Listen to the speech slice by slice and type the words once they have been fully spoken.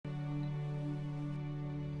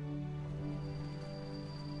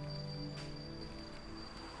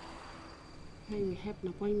Hey, we have an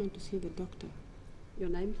appointment to see the doctor. Your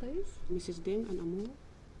name, please? Mrs. Deng and Amor.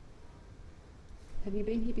 Have you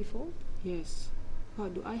been here before? Yes.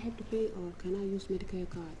 What, do I have to pay or can I use Medicare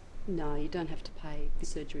card? No, you don't have to pay the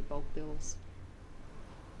surgery bulk bills.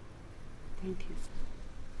 Thank you.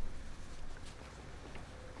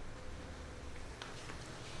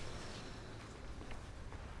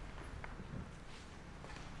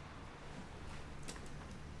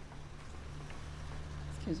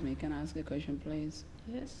 Excuse me, can I ask a question, please?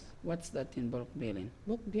 Yes. What's that in bulk billing?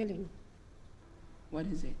 Book billing. What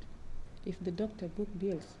is it? If the doctor book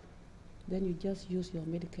bills, then you just use your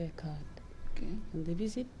Medicare card. Okay. And the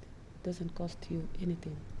visit doesn't cost you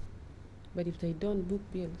anything. But if they don't book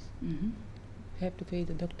bills, you have to pay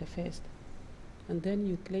the doctor first. And then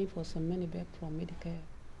you claim for some money back from Medicare.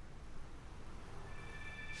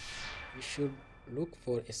 You should look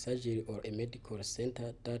for a surgery or a medical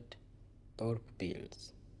center that bulk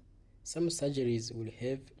bills. Some surgeries will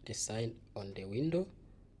have the sign on the window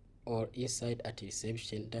or inside at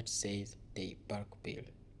reception that says they bulk bill.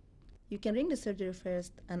 You can ring the surgery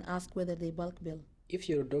first and ask whether they bulk bill. If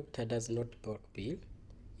your doctor does not bulk bill,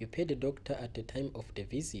 you pay the doctor at the time of the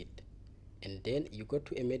visit, and then you go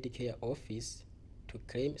to a Medicare office to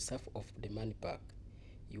claim half of the money back.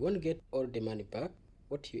 You won't get all the money back.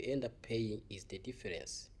 What you end up paying is the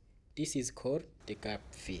difference. This is called the gap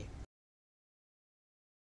fee.